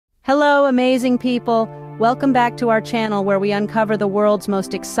Hello, amazing people! Welcome back to our channel where we uncover the world's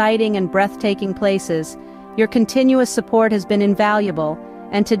most exciting and breathtaking places. Your continuous support has been invaluable,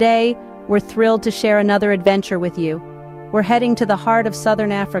 and today, we're thrilled to share another adventure with you. We're heading to the heart of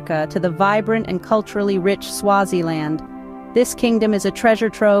southern Africa, to the vibrant and culturally rich Swaziland. This kingdom is a treasure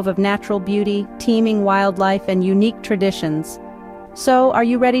trove of natural beauty, teeming wildlife, and unique traditions. So, are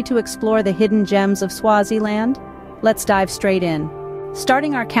you ready to explore the hidden gems of Swaziland? Let's dive straight in.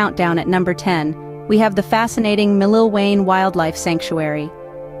 Starting our countdown at number 10, we have the fascinating Mlilwane Wildlife Sanctuary.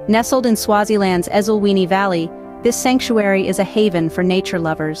 Nestled in Swaziland's Mlilwane Valley, this sanctuary is a haven for nature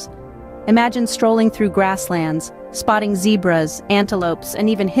lovers. Imagine strolling through grasslands, spotting zebras, antelopes, and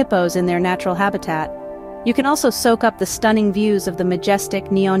even hippos in their natural habitat. You can also soak up the stunning views of the majestic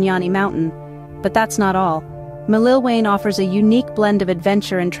Ngwenya Mountain. But that's not all. Mlilwane offers a unique blend of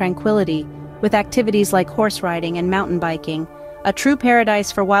adventure and tranquility, with activities like horse riding and mountain biking. A true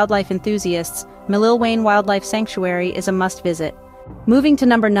paradise for wildlife enthusiasts, Mlilwane Wildlife Sanctuary is a must-visit. Moving to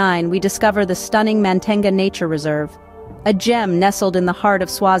number 9, we discover the stunning Mantenga Nature Reserve, a gem nestled in the heart of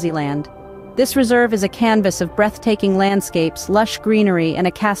Swaziland. This reserve is a canvas of breathtaking landscapes, lush greenery, and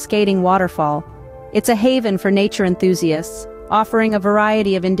a cascading waterfall. It's a haven for nature enthusiasts, offering a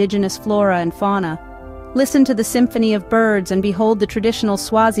variety of indigenous flora and fauna. Listen to the symphony of birds and behold the traditional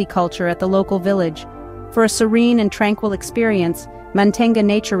Swazi culture at the local village. For a serene and tranquil experience, Mantenga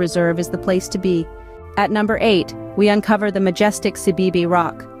Nature Reserve is the place to be. At number 8, we uncover the majestic Sibibi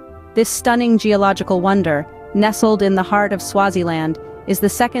Rock. This stunning geological wonder, nestled in the heart of Swaziland, is the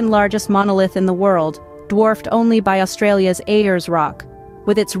second largest monolith in the world, dwarfed only by Australia's Ayers Rock.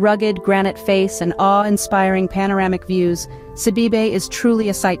 With its rugged granite face and awe-inspiring panoramic views, Sibibi is truly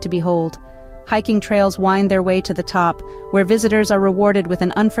a sight to behold. Hiking trails wind their way to the top, where visitors are rewarded with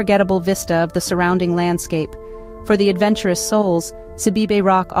an unforgettable vista of the surrounding landscape. For the adventurous souls, Sibibi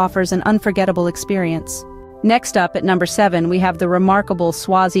Rock offers an unforgettable experience. Next up, at number 7, we have the remarkable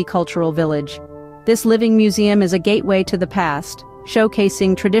Swazi Cultural Village. This living museum is a gateway to the past,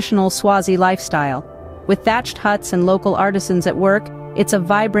 showcasing traditional Swazi lifestyle. With thatched huts and local artisans at work, it's a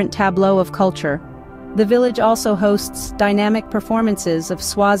vibrant tableau of culture. The village also hosts dynamic performances of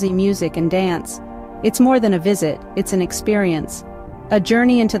Swazi music and dance. It's more than a visit, it's an experience. A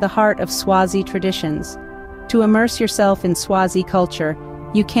journey into the heart of Swazi traditions. To immerse yourself in Swazi culture,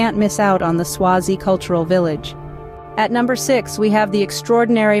 you can't miss out on the Swazi Cultural Village. At number 6, we have the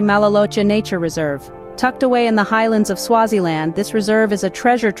extraordinary Malolotja Nature Reserve. Tucked away in the highlands of Swaziland, this reserve is a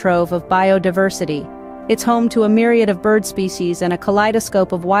treasure trove of biodiversity. It's home to a myriad of bird species and a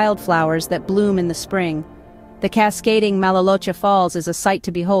kaleidoscope of wildflowers that bloom in the spring. The cascading Malolotja Falls is a sight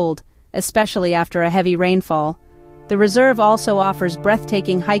to behold, especially after a heavy rainfall. The reserve also offers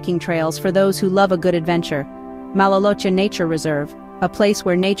breathtaking hiking trails for those who love a good adventure. Malolotja Nature Reserve, a place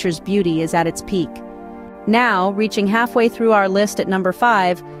where nature's beauty is at its peak. Now, reaching halfway through our list at number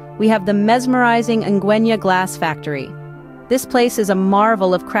 5, we have the mesmerizing Ngwenya Glass Factory. This place is a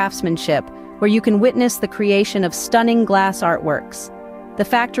marvel of craftsmanship, where you can witness the creation of stunning glass artworks. The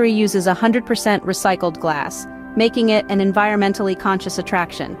factory uses 100% recycled glass, making it an environmentally conscious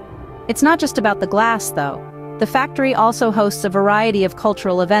attraction. It's not just about the glass, though. The factory also hosts a variety of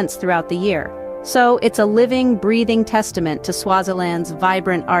cultural events throughout the year. So, it's a living, breathing testament to Swaziland's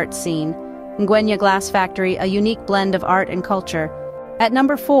vibrant art scene. Ngwenya Glass Factory, a unique blend of art and culture. At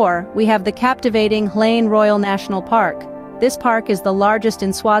number 4, we have the captivating Mlilwane Royal National Park. This park is the largest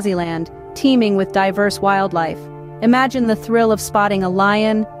in Swaziland, teeming with diverse wildlife. Imagine the thrill of spotting a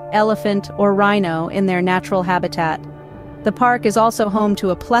lion, elephant, or rhino in their natural habitat. The park is also home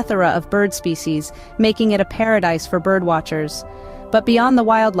to a plethora of bird species, making it a paradise for birdwatchers. But beyond the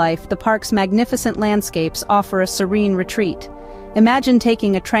wildlife, the park's magnificent landscapes offer a serene retreat. Imagine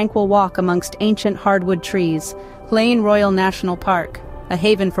taking a tranquil walk amongst ancient hardwood trees. Mlilwane Royal National Park, a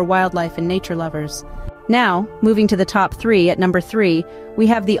haven for wildlife and nature lovers. Now, moving to the top 3, at number 3, we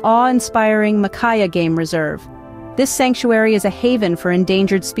have the awe-inspiring Makaya Game Reserve. This sanctuary is a haven for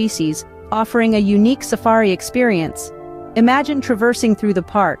endangered species, offering a unique safari experience. Imagine traversing through the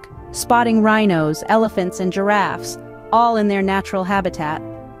park, spotting rhinos, elephants, and giraffes, all in their natural habitat.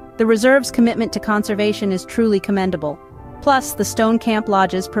 The reserve's commitment to conservation is truly commendable. Plus, the stone camp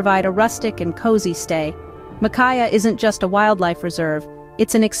lodges provide a rustic and cozy stay. Makaya isn't just a wildlife reserve,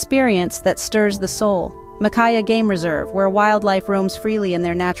 it's an experience that stirs the soul. Makaya Game Reserve, where wildlife roams freely in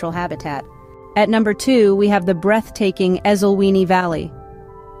their natural habitat. At number 2, we have the breathtaking Mlilwane Valley.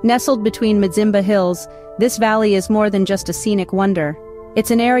 Nestled between Mzimba Hills, this valley is more than just a scenic wonder.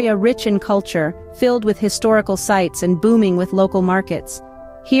 It's an area rich in culture, filled with historical sites and booming with local markets.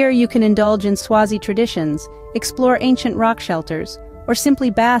 Here you can indulge in Swazi traditions, explore ancient rock shelters, or simply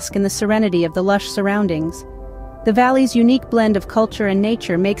bask in the serenity of the lush surroundings. The valley's unique blend of culture and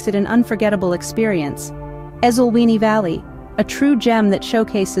nature makes it an unforgettable experience. Ezulwini Valley, a true gem that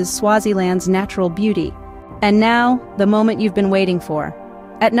showcases Swaziland's natural beauty. And now, the moment you've been waiting for.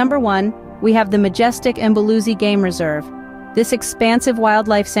 At number 1, we have the majestic Mlilwane Game Reserve. This expansive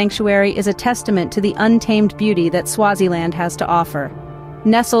wildlife sanctuary is a testament to the untamed beauty that Swaziland has to offer.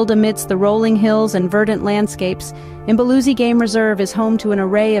 Nestled amidst the rolling hills and verdant landscapes, Mlilwane Game Reserve is home to an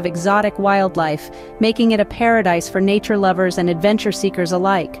array of exotic wildlife, making it a paradise for nature lovers and adventure seekers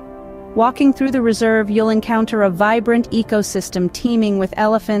alike. Walking through the reserve, you'll encounter a vibrant ecosystem teeming with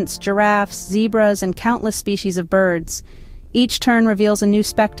elephants, giraffes, zebras, and countless species of birds. Each turn reveals a new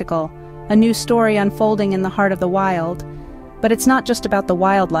spectacle, a new story unfolding in the heart of the wild. But it's not just about the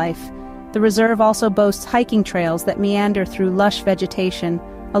wildlife. The reserve also boasts hiking trails that meander through lush vegetation,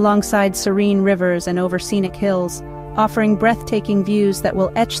 alongside serene rivers and over scenic hills, offering breathtaking views that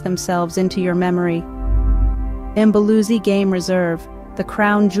will etch themselves into your memory. Mlilwane Game Reserve, the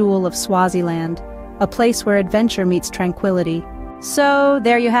crown jewel of Swaziland, a place where adventure meets tranquility. So,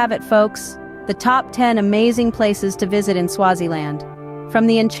 there you have it, folks. The top 10 amazing places to visit in Swaziland. From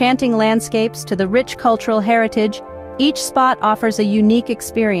the enchanting landscapes to the rich cultural heritage, each spot offers a unique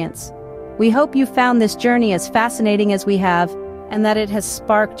experience. We hope you found this journey as fascinating as we have, and that it has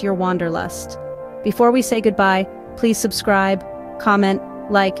sparked your wanderlust. Before we say goodbye, please subscribe, comment,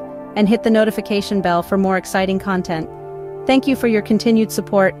 like, and hit the notification bell for more exciting content. Thank you for your continued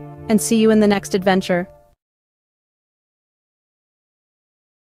support, and see you in the next adventure.